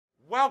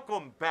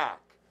welcome back.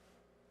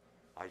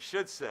 I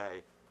should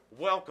say,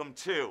 welcome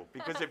to,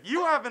 because if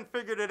you haven't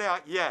figured it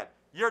out yet,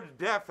 you're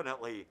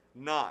definitely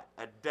not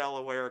a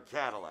Delaware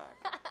Cadillac.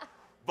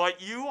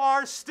 But you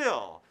are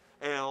still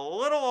in a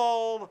little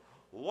old,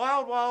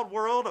 wild, wild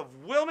world of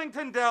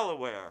Wilmington,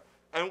 Delaware.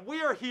 And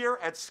we are here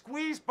at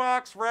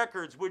Squeezebox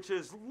Records, which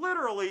is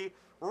literally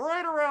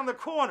right around the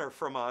corner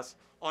from us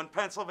on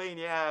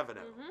Pennsylvania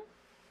Avenue.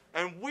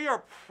 And we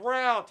are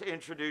proud to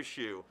introduce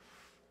you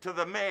to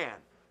the man,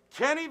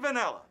 Kenny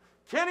Vanella.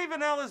 Kenny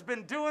Vanella's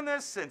been doing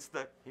this since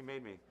he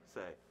made me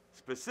say,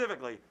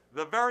 specifically,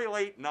 the very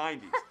late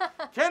 90s.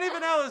 Kenny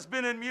Vanella's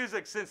been in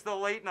music since the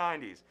late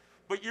 90s,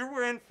 but you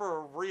were in for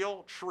a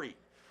real treat.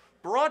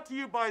 Brought to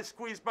you by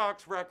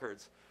Squeezebox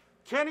Records.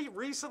 Kenny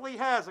recently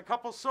has a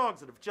couple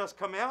songs that have just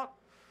come out,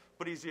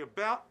 but he's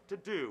about to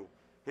do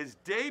his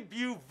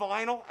debut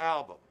vinyl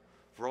album.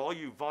 For all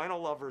you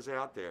vinyl lovers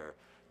out there,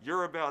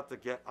 you're about to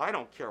get, I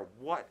don't care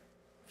what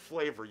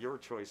flavor your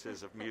choice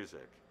is of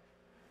music,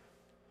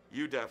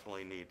 you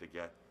definitely need to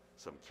get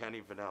some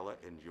Kenny Vanella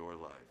in your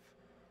life.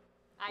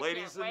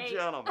 Ladies and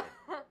gentlemen,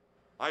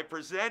 I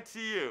present to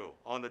you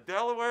on the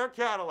Delaware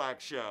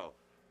Cadillac Show,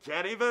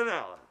 Kenny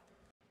Vanella.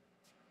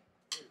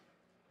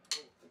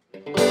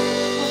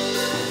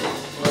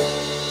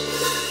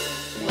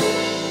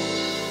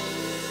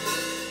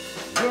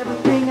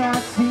 Everything I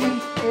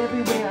see,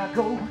 everywhere I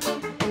go,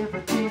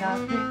 everything I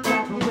think,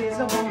 all the ways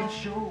I want to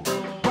show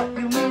what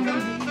you mean to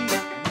me,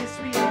 this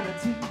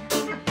reality,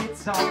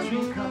 it's our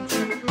dream come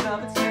true,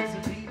 love it's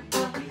meant to be,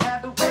 we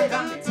have to wait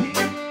on the team,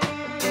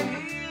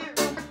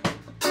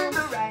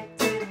 the right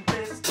day and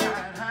best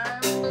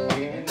time,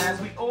 and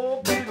as we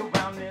all get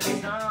around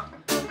this time,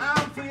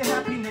 I'm for your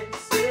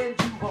happiness, and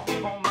you walk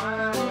on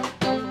mine.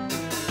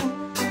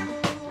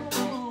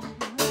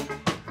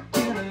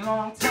 Been a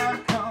long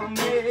time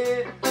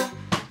coming.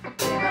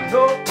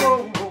 No,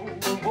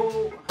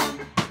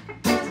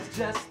 this is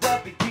just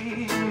the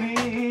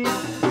beginning.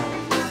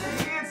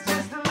 It's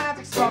just a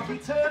magic, soft,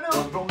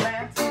 eternal,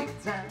 romantic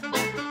time.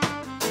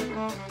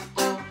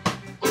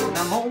 And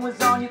I'm always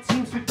on your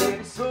team, sweet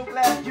baby, so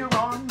glad you're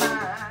on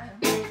mine.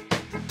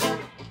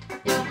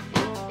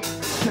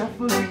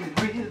 Shuffling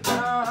rhythm,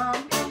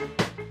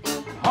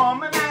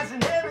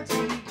 harmonizing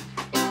energy.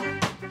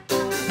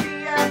 We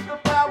have the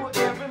power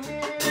every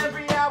minute,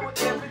 every hour,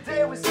 every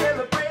day we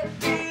celebrate.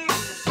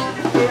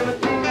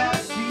 Everything I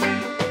see,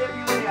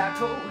 everywhere I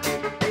go,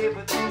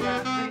 everything I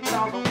think,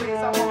 all the ways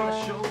I want to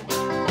show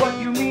what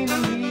you mean to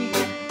me,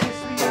 this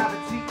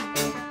reality,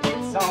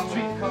 it's our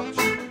dream come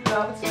true,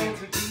 love it's meant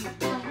to be,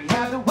 we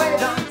have to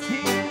wait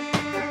until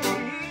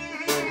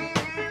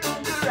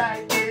the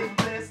right day and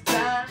blessed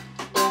time,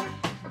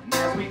 and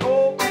as we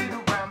all wait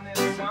around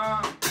this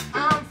sun,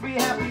 I'm free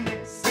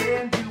happiness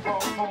and you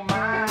walk for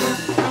mine.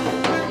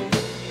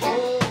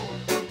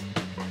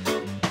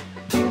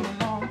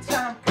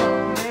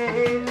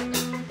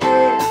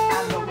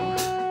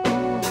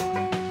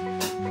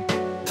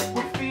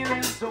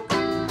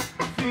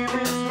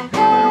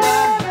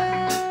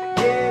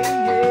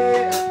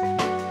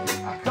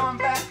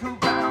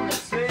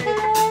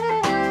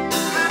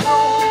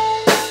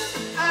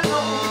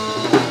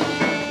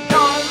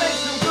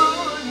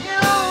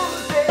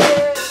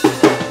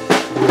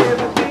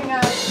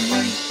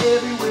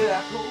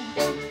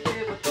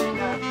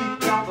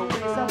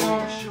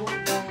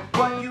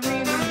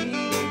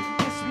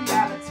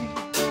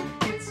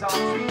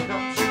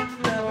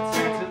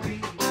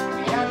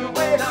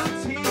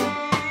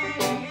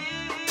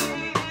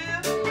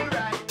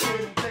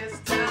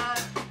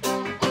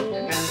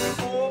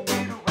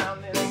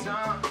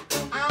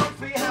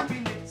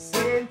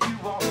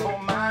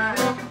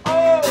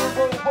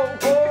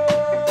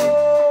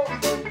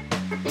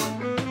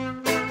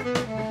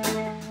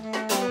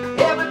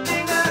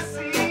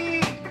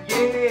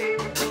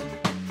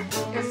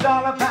 It's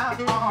all about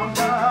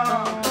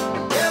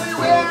love.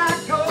 Everywhere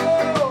I go,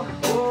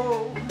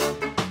 oh,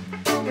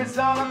 it's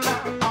all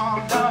about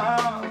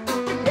love.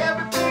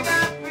 Everything I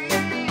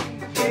feel,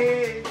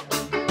 yeah,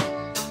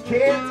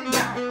 can't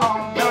deny on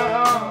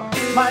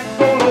love. My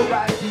soul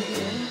right here.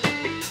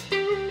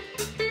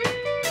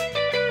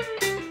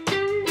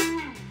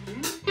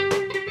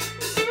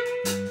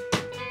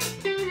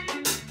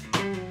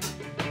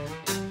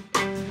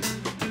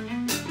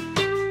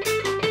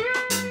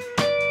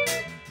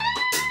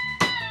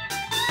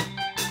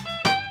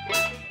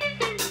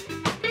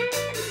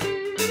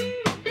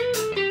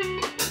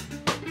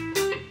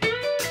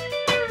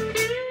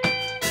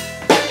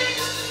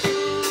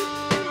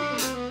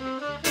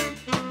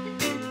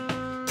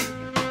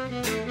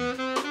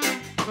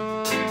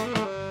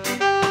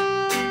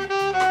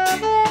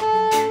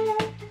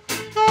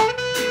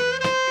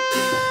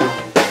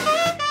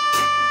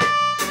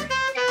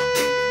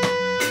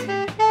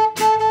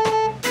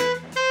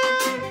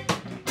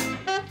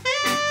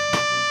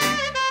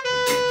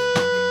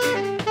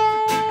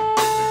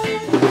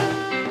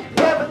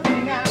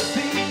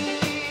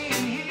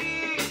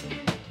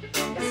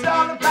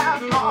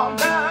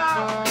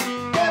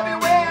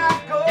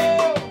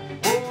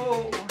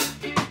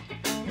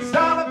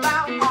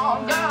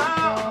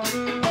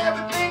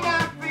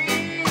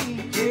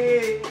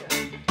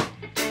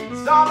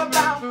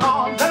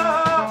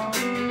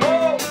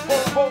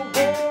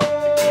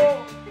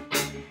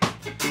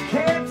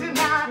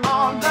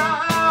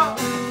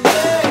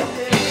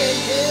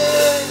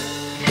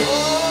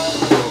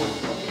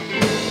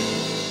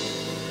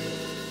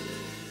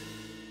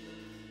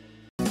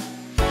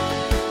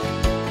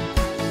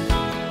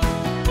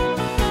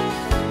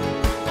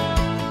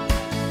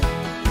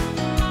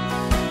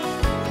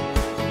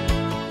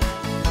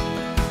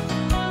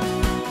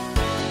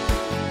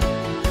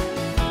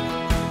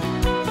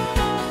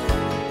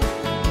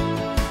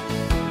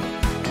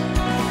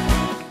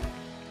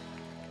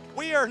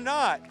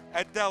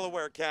 at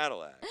Delaware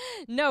Cadillac.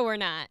 No, we're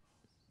not.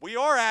 We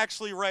are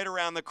actually right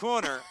around the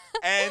corner,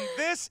 and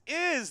this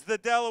is the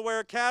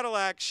Delaware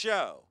Cadillac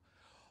show.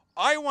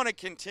 I want to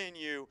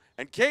continue,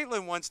 and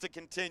Caitlin wants to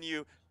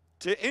continue,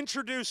 to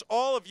introduce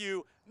all of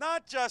you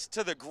not just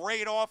to the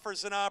great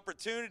offers and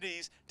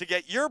opportunities to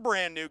get your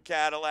brand new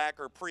Cadillac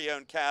or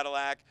pre-owned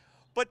Cadillac,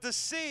 but to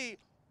see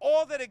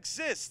all that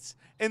exists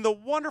in the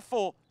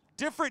wonderful,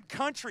 different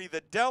country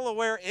that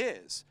Delaware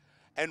is.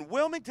 And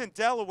Wilmington,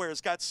 Delaware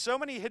has got so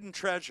many hidden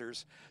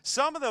treasures.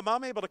 Some of them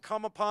I'm able to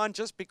come upon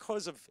just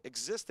because of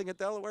existing at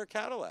Delaware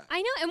Cadillac. I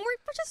know, and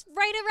we're just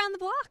right around the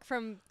block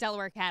from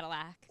Delaware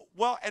Cadillac.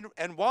 Well,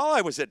 and while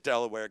I was at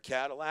Delaware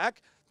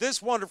Cadillac,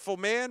 this wonderful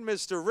man,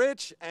 Mr.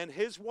 Rich, and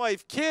his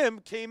wife, Kim,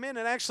 came in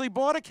and actually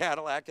bought a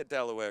Cadillac at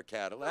Delaware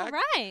Cadillac.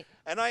 All right.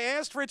 And I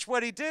asked Rich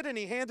what he did, and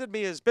he handed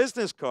me his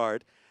business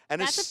card. And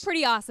That's a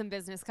pretty awesome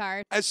business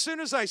card. As soon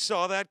as I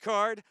saw that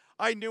card,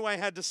 I knew I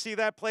had to see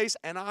that place,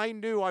 and I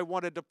knew I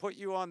wanted to put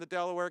you on the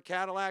Delaware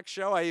Cadillac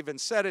show. I even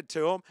said it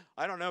to him.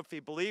 I don't know if he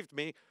believed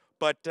me,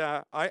 but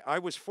I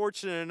was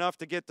fortunate enough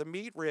to get to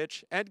meet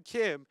Rich and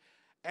Kim,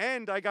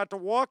 and I got to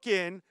walk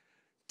in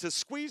to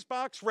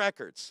Squeezebox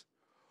Records,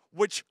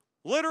 which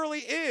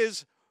literally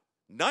is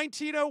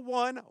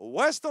 1901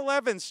 West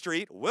 11th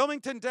Street,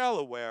 Wilmington,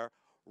 Delaware,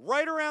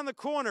 right around the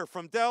corner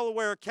from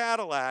Delaware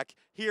Cadillac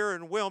here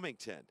in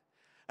Wilmington.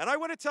 And I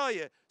want to tell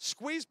you,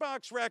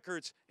 Squeezebox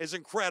Records is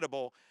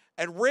incredible.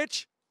 And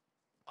Rich,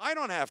 I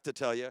don't have to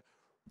tell you.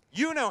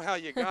 You know how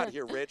you got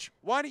here, Rich.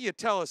 Why don't you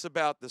tell us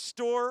about the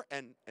store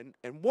and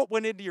what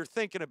went into your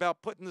thinking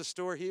about putting the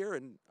store here,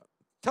 and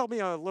tell me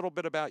a little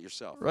bit about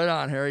yourself. Right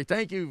on, Harry.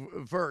 Thank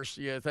you first.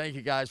 Yeah, thank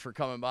you guys for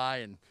coming by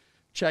and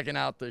checking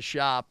out the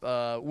shop.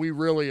 We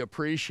really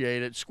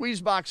appreciate it.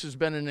 Squeezebox has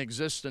been in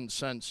existence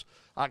since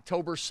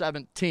October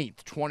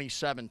 17th,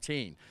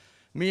 2017.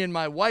 Me and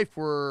my wife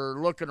were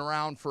looking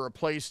around for a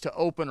place to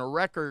open a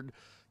record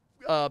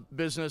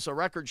business, a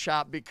record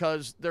shop,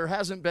 because there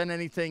hasn't been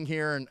anything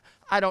here in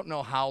I don't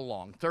know how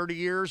long, 30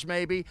 years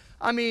maybe.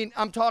 I mean,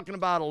 I'm talking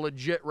about a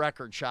legit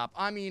record shop.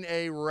 I mean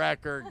a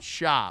record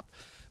shop.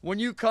 When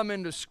you come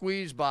into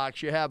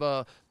Squeezebox, you have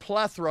a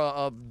plethora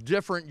of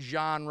different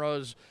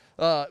genres,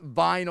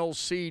 vinyl,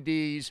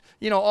 CDs,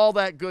 you know, all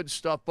that good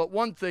stuff. But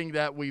one thing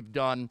that we've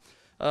done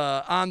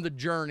on the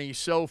journey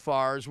so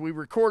far is we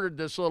recorded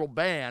this little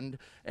band,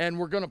 and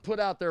we're going to put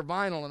out their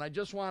vinyl. And I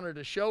just wanted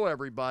to show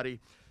everybody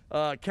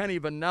Kenny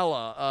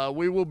Vanella.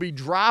 We will be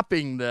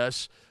dropping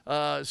this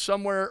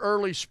somewhere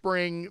early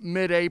spring,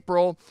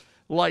 mid-April,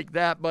 like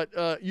that. But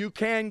you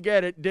can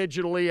get it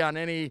digitally on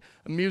any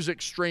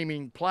music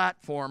streaming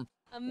platform.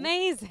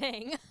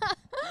 Amazing.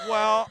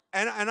 Well,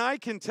 and I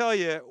can tell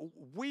you,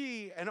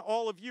 we and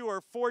all of you are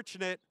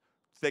fortunate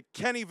that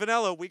Kenny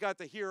Vanella, we got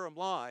to hear him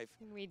live.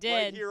 We did.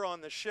 Right here on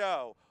the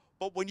show.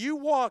 But when you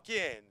walk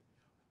in,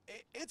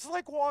 it's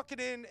like walking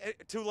in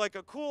to like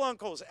a cool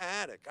uncle's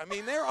attic. I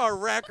mean, there are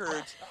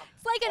records.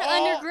 It's like an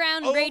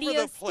underground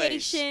radio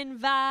station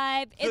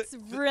vibe. It's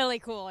really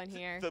cool in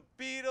here. The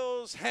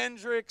Beatles,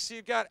 Hendrix,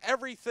 you've got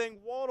everything,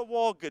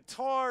 wall-to-wall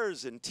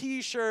guitars and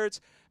T-shirts.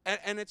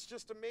 And it's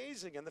just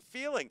amazing, and the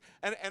feeling.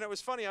 And it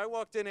was funny, I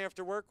walked in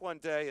after work one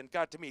day and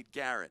got to meet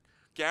Garrett.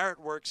 Garrett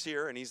works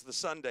here, and he's the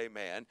Sunday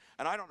man.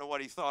 And I don't know what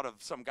he thought of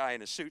some guy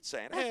in a suit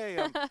saying, hey,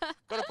 I'm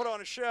going to put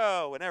on a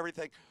show and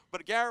everything.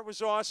 But Garrett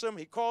was awesome.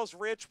 He calls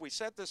Rich. We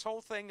set this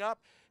whole thing up.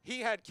 He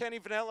had Kenny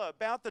Vanella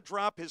about to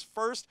drop his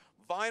first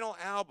vinyl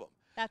album.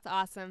 That's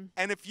awesome.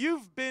 And if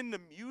you've been to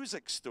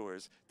music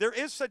stores, there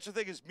is such a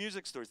thing as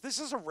music stores. This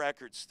is a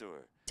record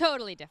store.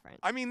 Totally different.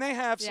 I mean, they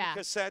have some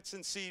cassettes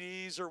and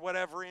CDs or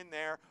whatever in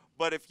there.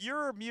 But if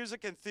you're a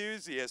music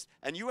enthusiast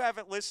and you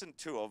haven't listened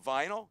to a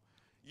vinyl,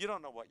 you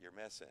don't know what you're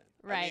missing.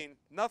 Right. I mean,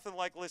 nothing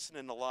like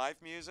listening to live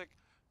music,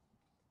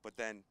 but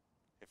then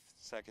if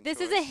second This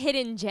choice, is a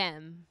hidden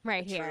gem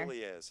right here. It truly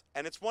is.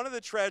 And it's one of the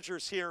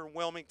treasures here in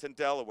Wilmington,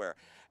 Delaware.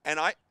 And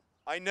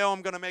I know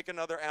I'm going to make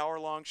another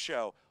hour-long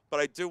show, but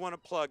I do want to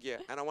plug you,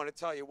 and I want to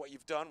tell you what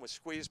you've done with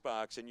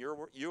Squeezebox, and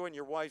you and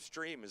your wife's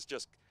dream is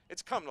just,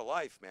 it's come to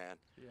life, man.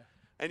 Yeah.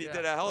 And you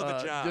did a hell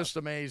of a job. Just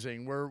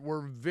amazing.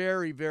 We're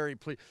very, very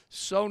pleased.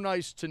 So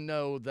nice to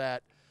know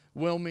that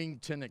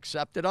Wilmington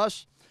accepted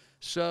us.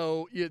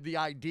 So the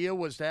idea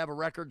was to have a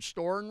record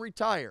store and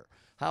retire.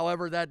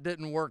 However, that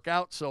didn't work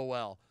out so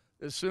well.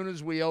 As soon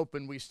as we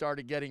opened, we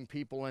started getting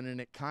people in, and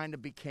it kind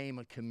of became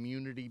a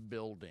community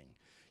building.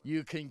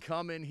 You can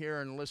come in here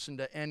and listen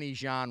to any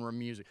genre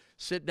music.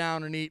 Sit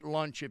down and eat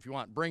lunch if you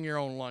want. Bring your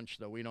own lunch,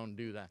 though. We don't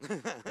do that.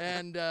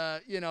 And,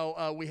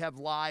 we have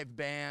live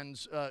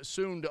bands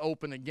soon to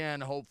open again,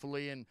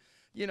 hopefully. And,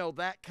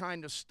 that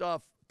kind of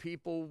stuff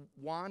people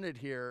wanted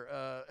here.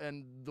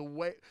 And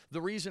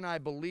the reason I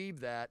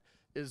believe that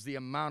is the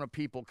amount of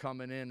people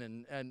coming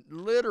in and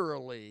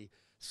literally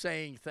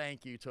saying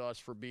thank you to us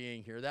for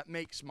being here. That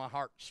makes my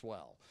heart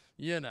swell.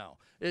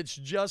 It's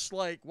just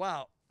like,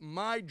 wow,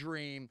 my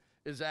dream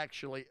is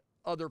actually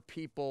other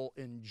people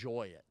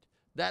enjoy it.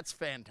 That's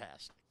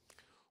fantastic.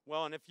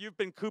 Well, and if you've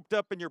been cooped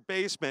up in your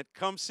basement,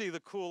 come see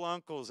the cool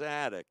uncle's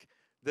attic.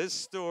 This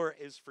store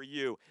is for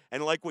you.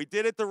 And like we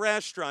did at the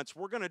restaurants,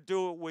 we're going to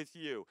do it with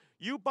you.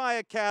 You buy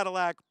a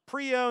Cadillac,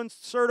 pre-owned,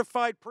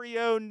 certified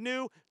pre-owned,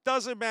 new,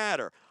 doesn't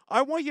matter.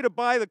 I want you to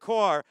buy the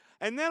car,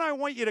 and then I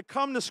want you to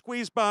come to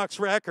Squeezebox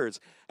Records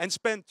and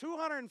spend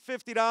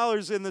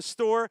 $250 in the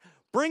store.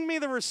 Bring me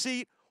the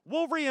receipt.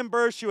 We'll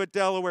reimburse you at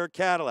Delaware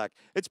Cadillac.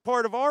 It's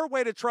part of our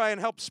way to try and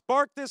help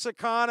spark this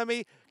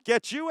economy,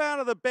 get you out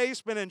of the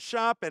basement and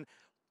shopping.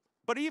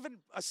 But even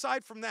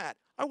aside from that,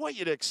 I want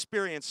you to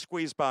experience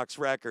Squeezebox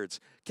Records.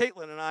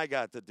 Caitlin and I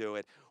got to do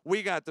it.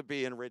 We got to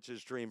be in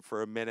Rich's dream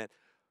for a minute.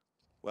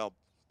 Well,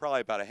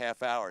 probably about a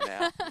half hour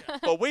now.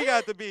 But we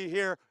got to be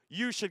here.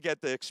 You should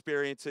get to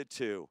experience it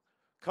too.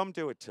 Come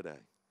do it today.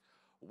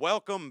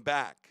 Welcome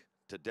back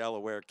to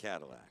Delaware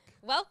Cadillac.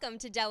 Welcome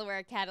to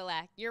Delaware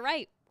Cadillac. You're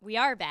right. We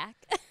are back.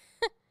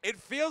 It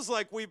feels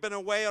like we've been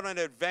away on an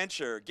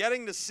adventure,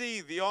 getting to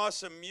see the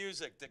awesome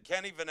music that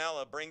Kenny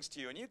Vanella brings to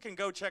you. And you can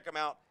go check him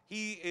out.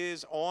 He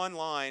is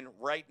online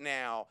right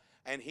now,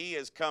 and he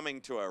is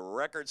coming to a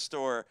record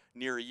store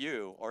near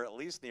you, or at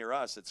least near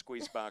us at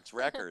Squeezebox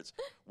Records,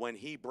 when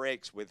he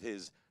breaks with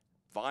his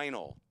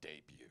vinyl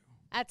debut.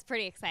 That's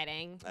pretty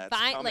exciting. That's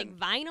like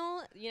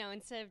vinyl, you know,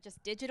 instead of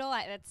just digital,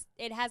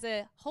 it has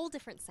a whole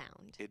different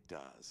sound. It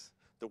does.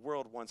 The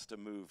world wants to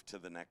move to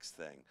the next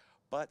thing.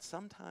 But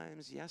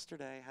sometimes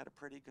yesterday had a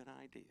pretty good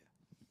idea.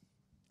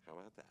 How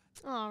about that?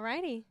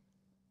 Alrighty.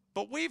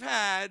 But we've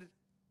had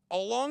a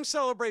long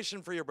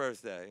celebration for your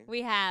birthday.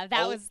 We have.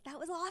 That was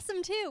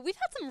awesome too. We've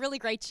had some really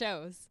great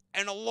shows.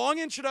 And a long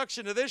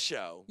introduction to this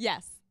show.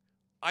 Yes.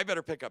 I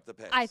better pick up the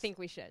pace. I think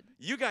we should.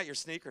 You got your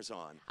sneakers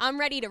on. I'm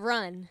ready to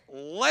run.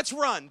 Let's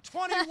run.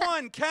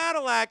 21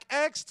 Cadillac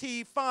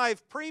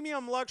XT5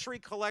 Premium Luxury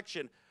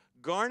Collection.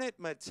 Garnet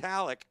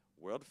Metallic.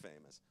 World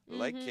famous.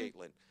 Like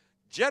Caitlin.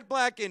 Jet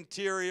black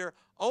interior,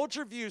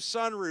 ultra view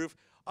sunroof,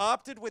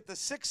 opted with the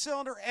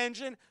 6-cylinder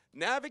engine,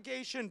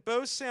 navigation,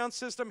 Bose sound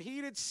system,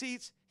 heated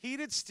seats,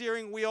 heated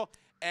steering wheel,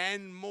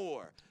 and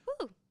more.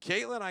 Woo.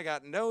 Caitlin, I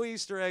got no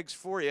Easter eggs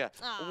for you.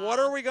 Aww. What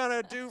are we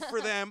going to do for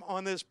them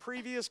on this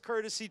previous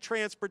courtesy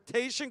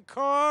transportation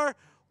car,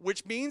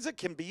 which means it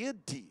can be a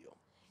deal?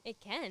 It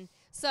can.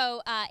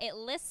 So it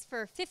lists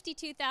for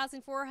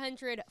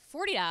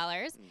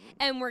 $52,440,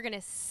 and we're going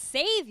to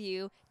save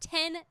you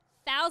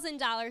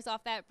 $10,000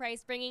 off that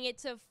price, bringing it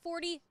to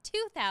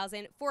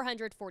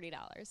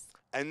 $42,440.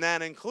 And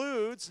that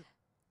includes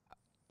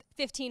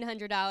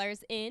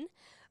 $1,500 in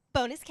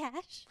bonus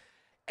cash.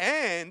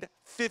 And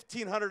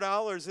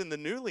 $1,500 in the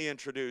newly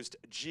introduced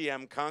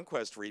GM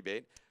Conquest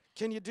rebate.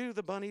 Can you do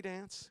the bunny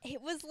dance?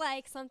 It was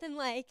like something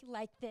like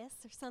this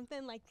or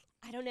something like,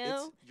 I don't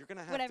know. You're going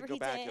to have whatever to go he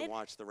back did. and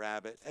watch the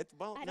rabbit.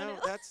 Well, I no, don't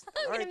know. that's I'm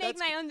all going right, to make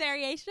my own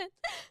variation.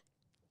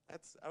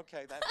 That's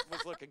okay. That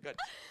was looking good.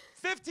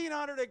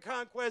 $1,500 in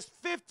Conquest,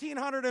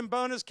 $1,500 in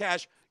bonus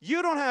cash.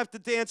 You don't have to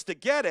dance to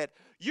get it.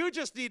 You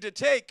just need to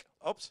take,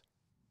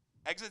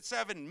 exit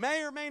 7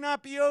 may or may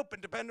not be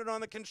open depending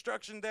on the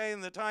construction day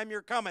and the time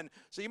you're coming.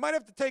 So you might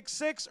have to take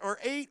 6 or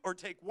 8 or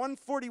take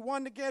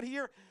 141 to get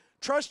here.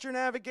 Trust your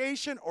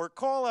navigation or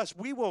call us.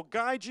 We will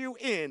guide you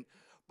in.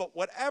 But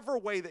whatever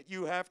way that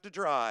you have to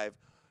drive,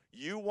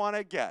 you want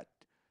to get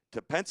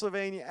to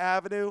Pennsylvania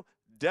Avenue,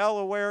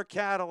 Delaware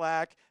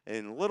Cadillac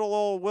in little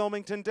old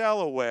Wilmington,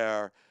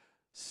 Delaware,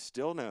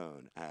 still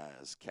known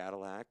as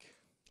Cadillac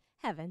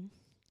Heaven.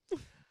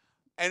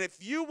 And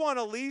if you want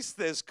to lease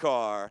this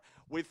car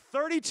with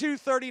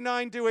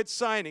 $32.39 due at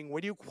signing,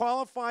 when you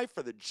qualify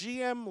for the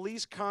GM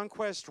Lease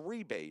Conquest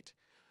rebate,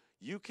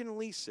 you can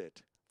lease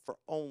it for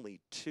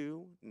only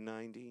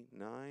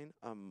 $299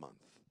 a month.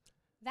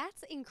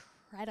 That's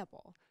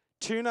incredible.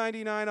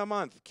 $299 a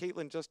month.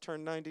 Caitlin just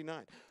turned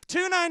 99.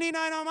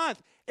 $299 a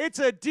month. It's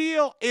a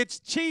deal. It's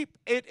cheap.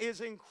 It is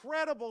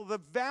incredible the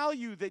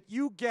value that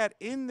you get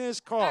in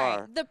this car. All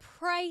right, the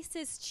price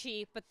is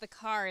cheap, but the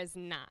car is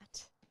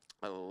not.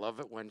 I love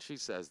it when she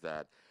says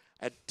that.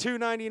 At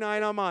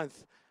 $299 a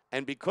month.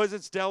 And because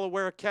it's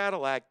Delaware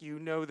Cadillac, you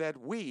know that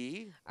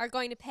we are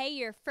going to pay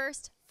your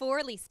first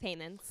 4 lease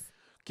payments.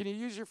 Can you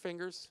use your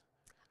fingers?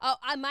 Oh,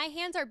 my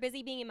hands are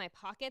busy being in my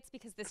pockets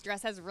because this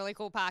dress has really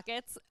cool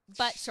pockets.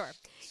 But sure,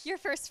 your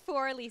first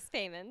 4 lease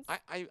payments.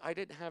 I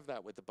didn't have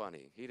that with the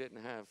bunny. He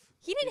didn't have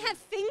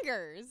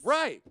fingers.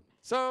 Right.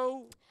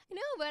 So. I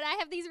know, but I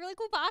have these really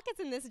cool pockets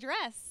in this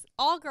dress.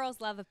 All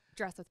girls love a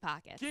dress with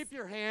pockets. Keep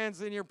your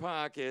hands in your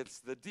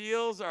pockets. The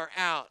deals are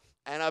out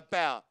and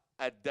about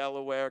at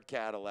Delaware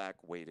Cadillac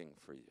waiting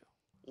for you.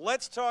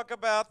 Let's talk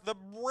about the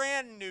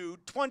brand new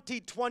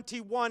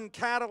 2021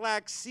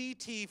 Cadillac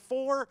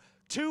CT4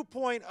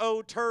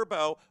 2.0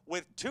 turbo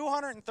with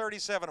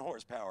 237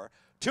 horsepower,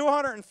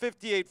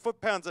 258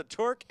 foot-pounds of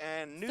torque,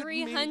 and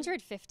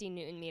 350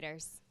 Newton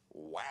meters.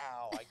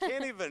 Wow, I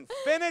can't even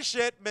finish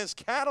it. Miss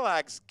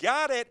Cadillac's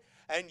got it,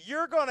 and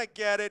you're going to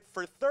get it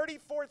for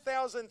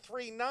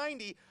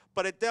 $34,390,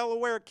 but at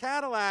Delaware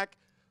Cadillac,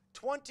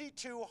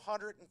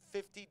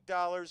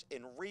 $2,250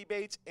 in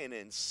rebates and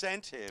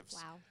incentives.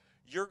 Wow.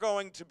 You're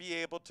going to be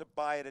able to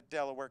buy it at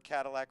Delaware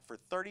Cadillac for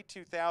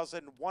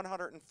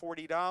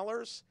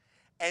 $32,140.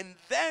 and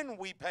then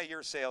we pay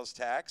your sales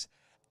tax,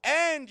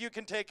 and you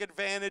can take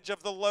advantage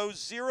of the low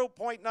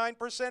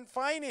 0.9%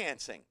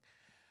 financing.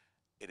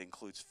 It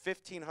includes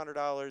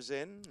 $1,500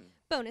 in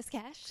bonus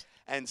cash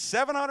and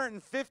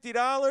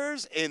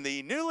 $750 in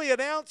the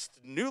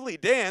newly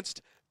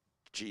danced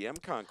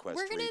GM Conquest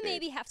We're going to rebate.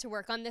 maybe have to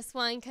work on this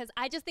one because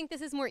I just think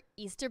this is more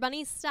Easter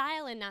Bunny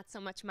style and not so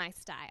much my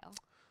style.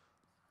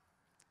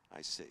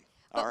 I see.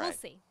 But All right. we'll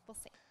see. We'll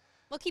see.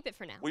 We'll keep it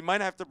for now. We might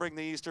have to bring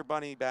the Easter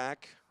Bunny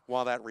back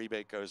while that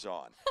rebate goes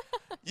on.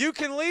 You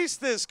can lease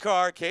this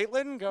car,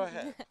 Caitlin. Go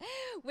ahead.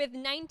 With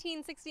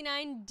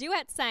 1969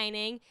 duet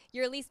signing,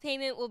 your lease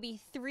payment will be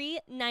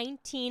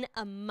 $319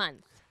 a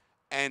month.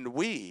 And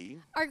we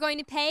Are going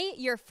to pay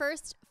your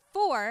first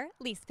 4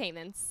 lease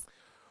payments.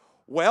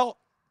 Well,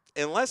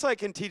 unless I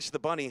can teach the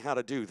bunny how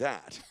to do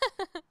that,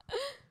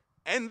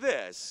 and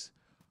this,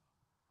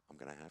 I'm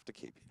going to have to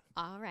keep you.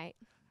 All right.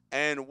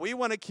 And we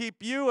want to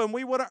keep you, and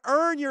we want to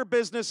earn your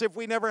business if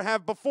we never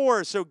have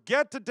before. So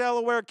get to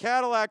Delaware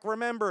Cadillac.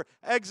 Remember,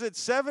 exit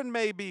 7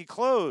 may be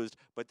closed,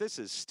 but this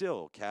is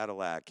still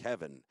Cadillac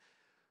heaven.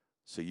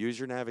 So use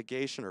your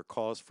navigation or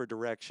call us for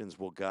directions.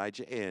 We'll guide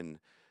you in,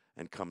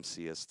 and come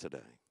see us today.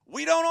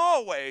 We don't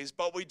always,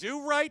 but we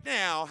do right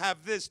now,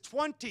 have this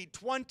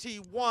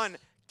 2021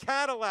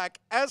 Cadillac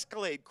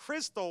Escalade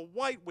crystal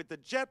white with the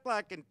jet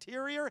black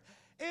interior.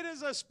 It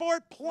is a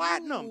sport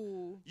platinum.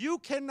 Ooh. You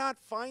cannot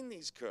find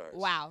these cars.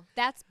 Wow.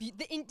 That's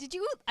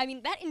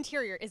that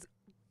interior is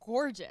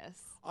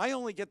gorgeous. I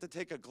only get to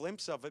take a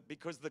glimpse of it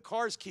because the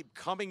cars keep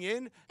coming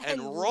in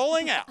and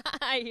rolling out.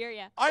 I hear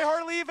ya. I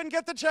hardly even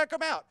get to check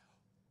them out.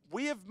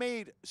 We have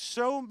made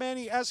so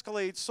many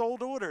Escalade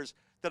sold orders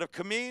that have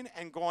come in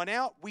and gone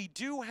out. We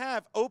do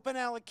have open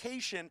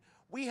allocation.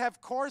 We have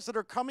cars that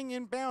are coming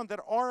inbound that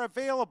are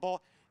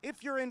available.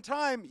 If you're in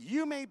time,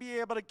 you may be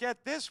able to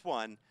get this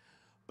one.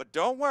 But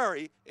don't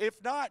worry,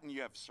 if not, and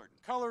you have a certain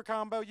color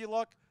combo you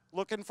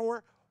looking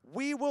for,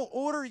 we will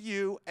order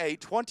you a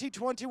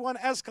 2021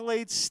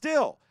 Escalade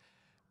still.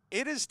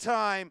 It is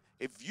time.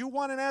 If you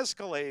want an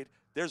Escalade,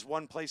 there's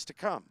one place to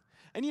come.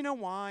 And you know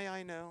why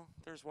I know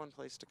there's one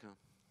place to come?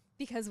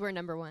 Because we're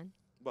number 1.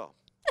 Well,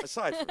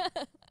 aside from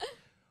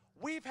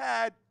we've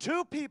had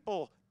two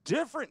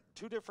different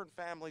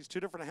families, 2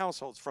 different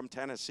households from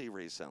Tennessee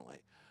recently.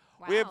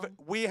 Wow.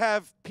 We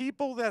have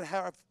people that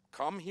have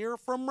come here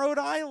from Rhode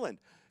Island,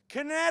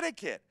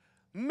 Connecticut,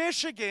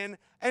 Michigan,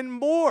 and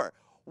more.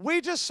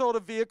 We just sold a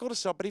vehicle to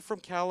somebody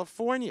from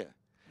California.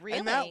 Really?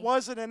 And that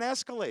wasn't an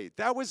Escalade.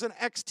 That was an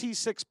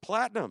XT6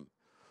 Platinum.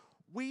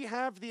 We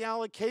have the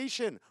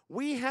allocation.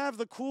 We have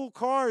the cool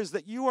cars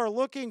that you are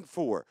looking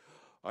for.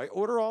 I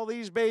order all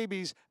these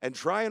babies and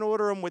try and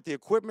order them with the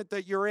equipment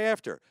that you're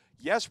after.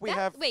 Yes, we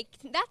have. Wait,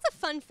 that's a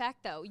fun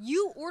fact, though.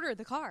 You order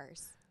the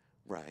cars.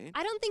 Right.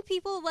 I don't think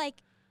people,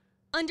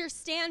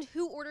 understand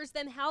who orders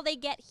them, how they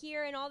get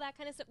here, and all that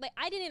kind of stuff.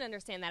 I didn't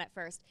understand that at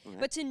first. Right.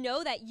 But to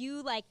know that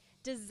you,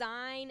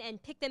 design and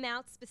pick them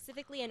out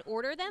specifically and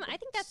order them, I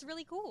think that's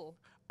really cool.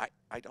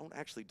 I don't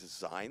actually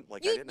design.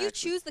 You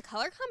choose the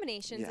color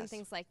combinations and Yes.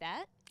 things like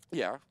that.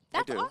 Yeah,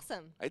 That's I do.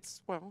 awesome.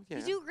 Yeah.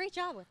 You do a great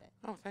job with it.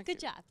 Oh, thank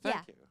Good you. job. Thank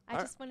yeah. you. I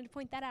just wanted to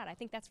point that out. I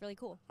think that's really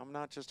cool. I'm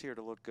not just here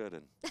to look good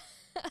and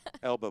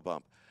elbow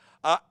bump.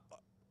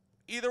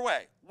 Either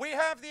way, we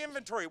have the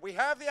inventory, we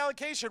have the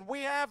allocation,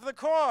 we have the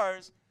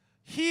cars.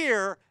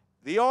 Here,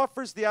 the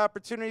offers, the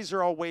opportunities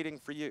are all waiting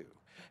for you.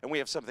 And we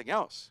have something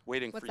else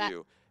waiting What's for that?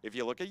 you. If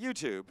you look at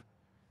YouTube,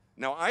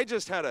 now I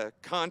just had a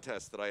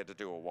contest that I had to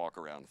do a walk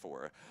around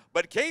for.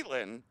 But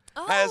Caitlin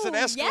has an Oh,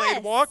 Escalade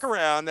yes. walk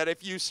around that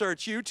if you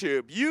search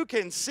YouTube, you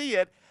can see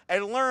it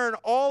and learn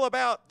all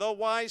about the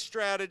Y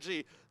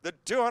strategy, the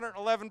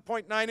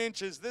 211.9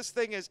 inches. This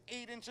thing is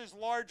 8 inches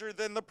larger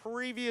than the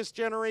previous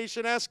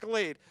generation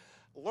Escalade.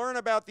 Learn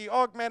about the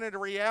augmented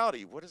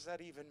reality. What does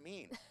that even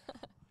mean?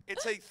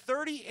 It's a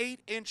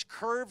 38-inch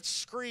curved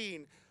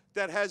screen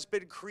that has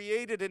been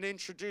created and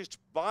introduced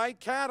by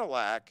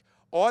Cadillac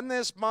on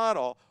this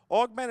model.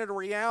 Augmented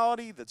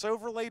reality that's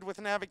overlaid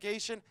with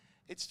navigation.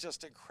 It's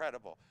just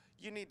incredible.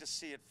 You need to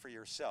see it for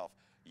yourself.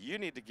 You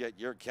need to get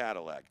your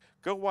Cadillac.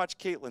 Go watch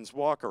Caitlin's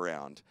walk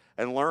around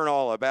and learn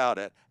all about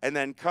it, and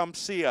then come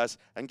see us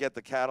and get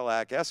the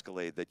Cadillac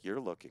Escalade that you're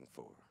looking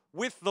for.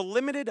 With the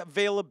limited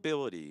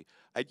availability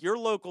at your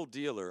local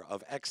dealer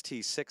of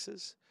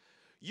XT6s,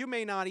 you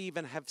may not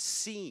even have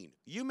seen,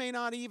 you may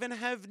not even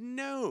have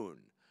known.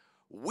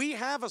 We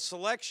have a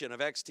selection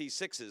of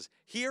XT6s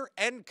here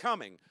and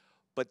coming,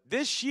 but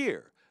this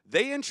year,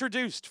 they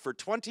introduced for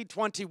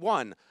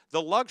 2021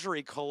 the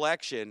luxury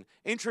collection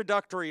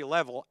introductory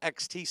level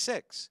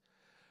XT6.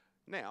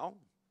 Now,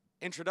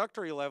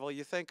 introductory level,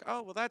 you think,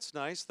 oh, well, that's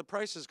nice. The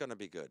price is going to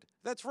be good.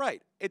 That's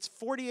right. It's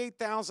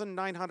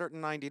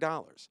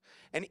 $48,990.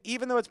 And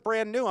even though it's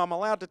brand new, I'm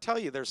allowed to tell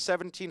you there's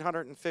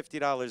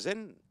 $1,750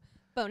 in.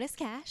 Bonus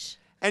cash.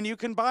 And you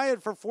can buy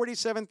it for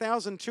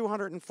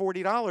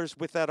 $47,240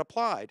 with that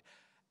applied.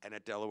 And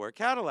at Delaware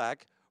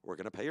Cadillac, we're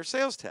going to pay your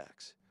sales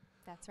tax.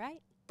 That's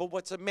right. But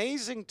what's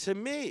amazing to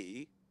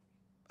me,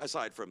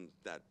 aside from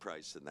that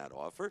price and that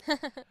offer,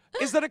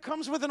 is that it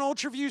comes with an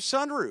Ultraview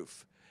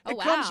sunroof. Oh, It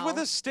comes wow. with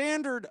a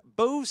standard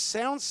Bose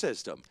sound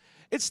system.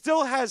 It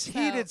still has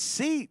heated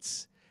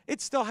seats.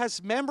 It still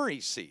has memory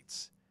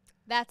seats.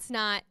 That's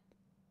not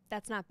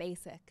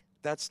basic.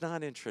 That's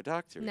not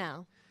introductory.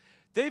 No.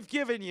 They've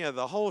given you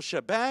the whole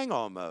shebang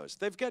almost.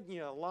 They've given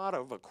you a lot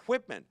of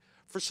equipment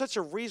for such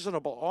a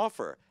reasonable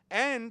offer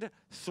and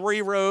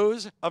 3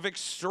 rows of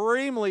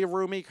extremely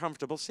roomy,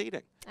 comfortable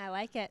seating. I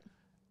like it.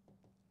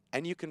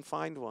 And you can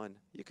find one.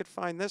 You could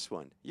find this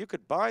one. You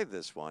could buy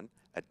this one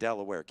at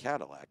Delaware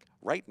Cadillac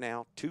right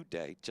now,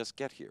 today. Just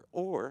get here.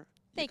 Or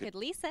They could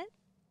lease it.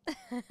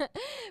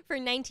 For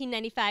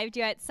 $19.95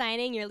 due at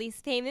signing, your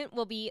lease payment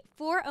will be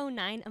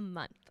 $409 a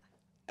month.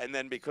 And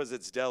then because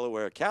it's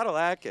Delaware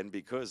Cadillac and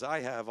because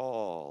I have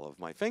all of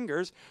my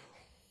fingers,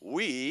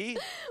 we,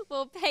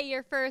 We'll pay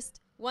your first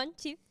 1,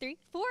 2, 3,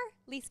 4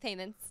 lease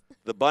payments.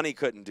 the bunny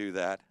couldn't do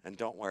that. And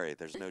don't worry,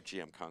 there's no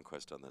GM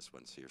Conquest on this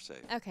one, so you're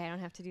safe. Okay, I don't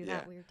have to do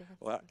that weird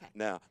difference. Well, Okay.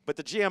 no, but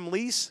the GM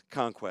Lease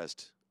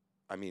Conquest,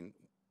 I mean,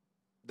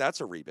 that's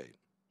a rebate.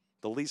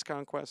 The Lease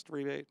Conquest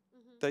rebate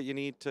that you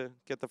need to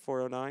get the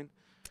 409,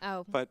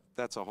 Oh, but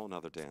that's a whole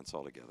nother dance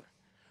altogether.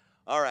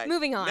 All right.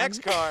 Moving on.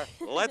 Next car.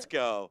 Let's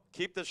go.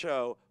 Keep the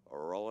show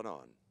rolling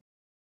on.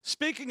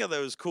 Speaking of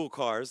those cool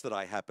cars that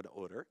I happen to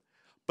order,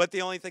 but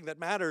the only thing that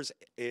matters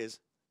is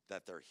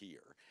that they're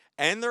here.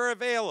 And they're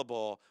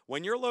available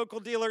when your local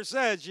dealer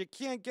says you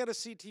can't get a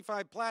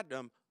CT5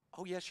 Platinum.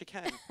 Oh, yes, you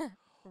can.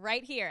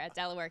 right here at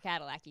Delaware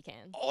Cadillac, you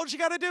can. All you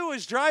got to do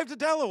is drive to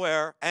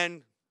Delaware,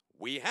 and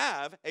we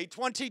have a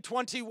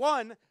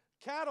 2021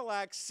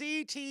 Cadillac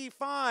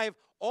CT5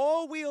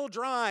 all-wheel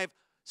drive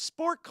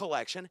sport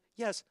collection.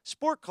 Yes,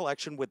 sport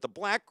collection with the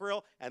black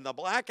grille and the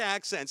black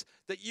accents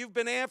that you've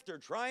been after,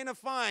 trying to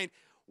find.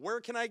 Where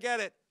can I get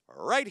it?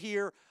 Right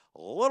here,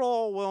 little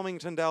old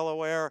Wilmington,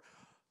 Delaware,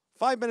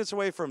 5 minutes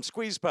away from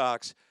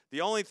Squeezebox.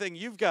 The only thing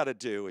you've got to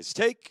do is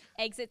take,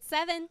 Exit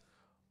 7.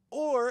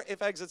 or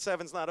if exit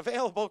 7's not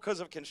available because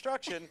of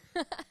construction,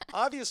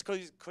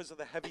 obviously because of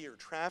the heavier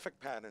traffic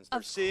patterns they're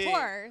Of seeing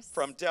course.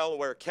 from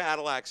Delaware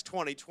Cadillac's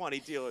 2020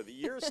 Dealer of the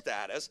Year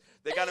status,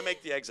 they got to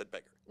make the exit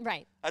bigger.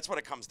 Right. That's what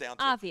it comes down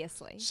to.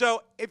 Obviously.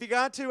 So if you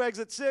got to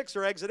exit 6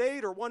 or exit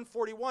 8 or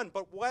 141,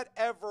 but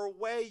whatever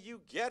way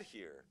you get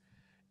here,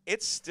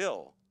 it's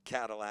still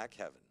Cadillac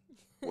heaven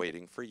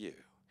waiting for you.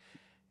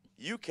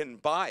 You can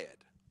buy it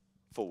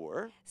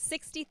for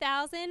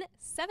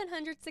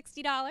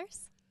 $60,760.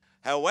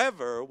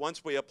 However,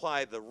 once we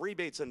apply the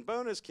rebates and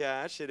bonus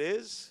cash, it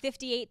is,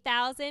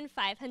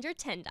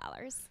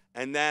 $58,510.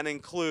 and that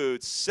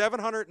includes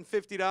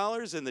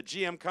 $750 in the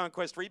GM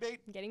Conquest rebate.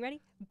 Getting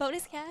ready?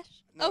 Bonus cash?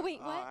 No, Oh,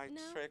 wait, what? I No.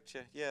 tricked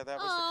you. Yeah, that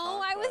was Oh,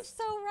 the I was Conquest.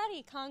 so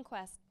ready.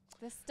 Conquest.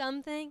 This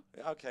dumb thing.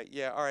 Okay,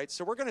 yeah, all right.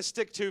 So we're going to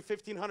stick to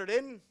 $1,500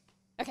 in.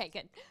 Okay,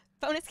 good.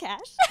 Bonus cash.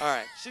 All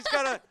right, she's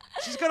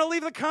gonna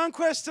leave the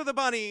Conquest to the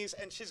bunnies,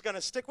 and she's gonna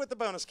stick with the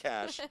bonus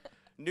cash.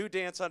 New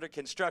dance under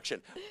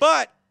construction.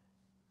 But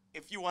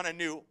if you want a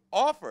new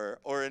offer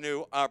or a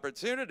new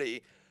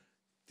opportunity,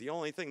 the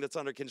only thing that's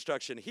under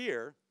construction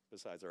here,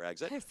 besides our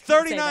exit, I was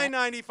gonna say that.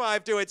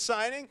 $39.95 due at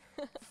signing,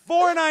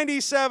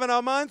 $497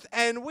 a month,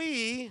 and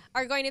we.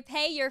 Are going to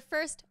pay your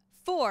first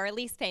 4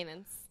 lease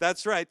payments.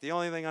 That's right. The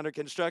only thing under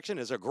construction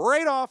is a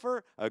great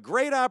offer, a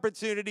great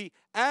opportunity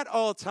at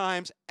all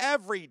times,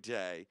 every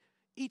day,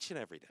 each and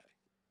every day,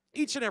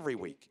 each and every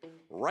week,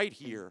 right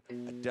here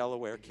at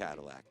Delaware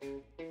Cadillac.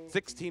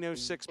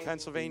 1606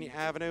 Pennsylvania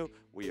Avenue.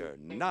 We are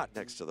not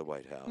next to the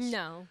White House.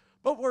 No.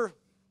 But we're,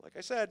 like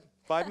I said,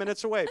 5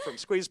 minutes away from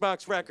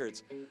Squeezebox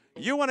Records.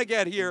 You want to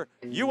get here.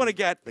 You want to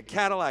get the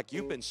Cadillac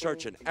you've been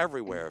searching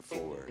everywhere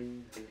for.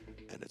 And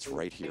it's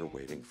right here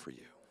waiting for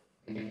you.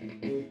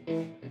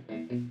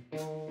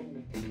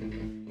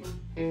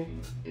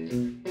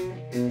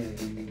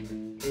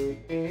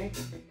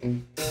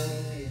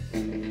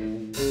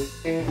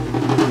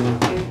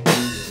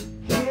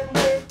 Can't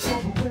wait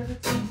for the weather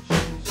to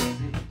change, she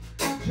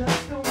said.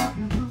 Just don't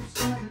want to lose,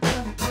 turn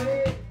it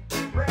gray.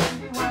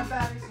 Brand new wine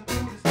valleys, so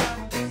cool this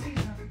time of the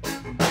season.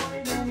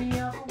 Going any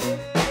other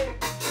way.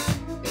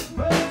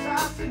 Birds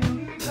are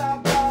singing, leaves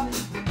are falling,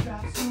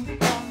 raindrops soon be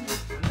falling.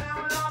 But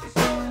now it all is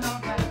rolling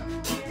on down.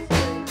 It's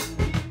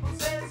great. People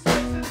say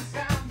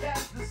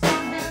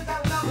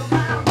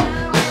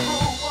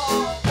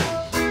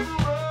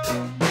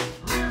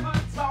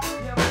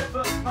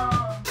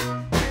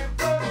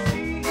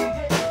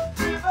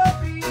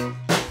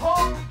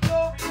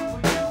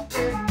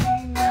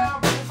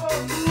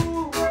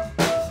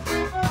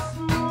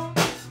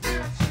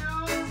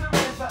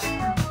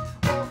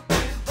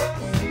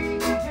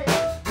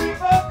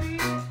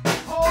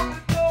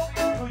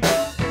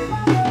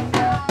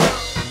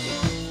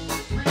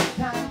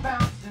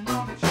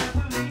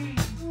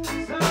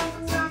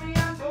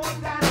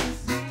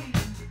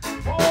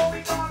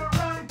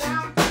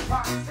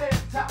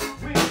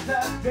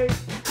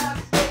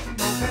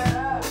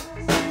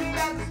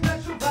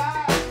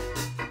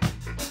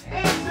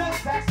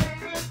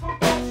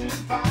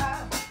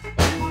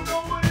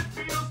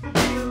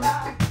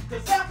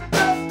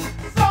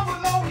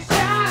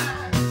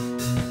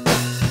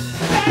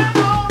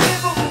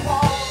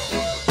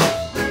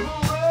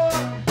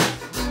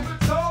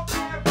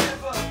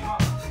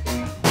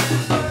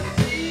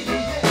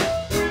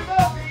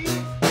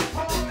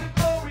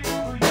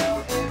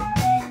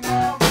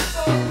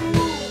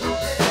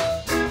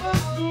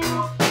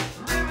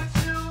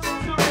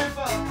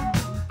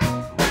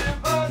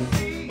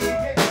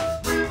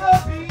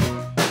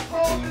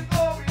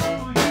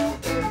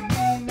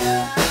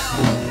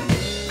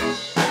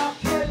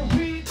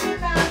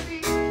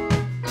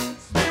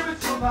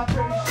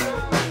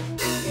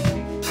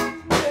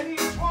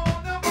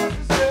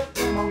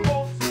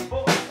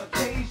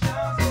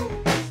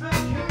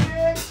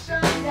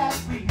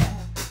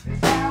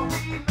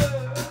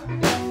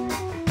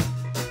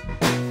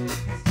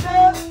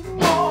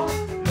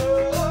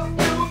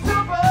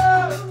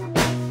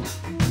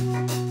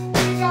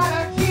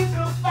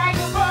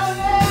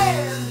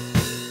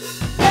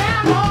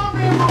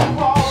they move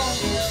on.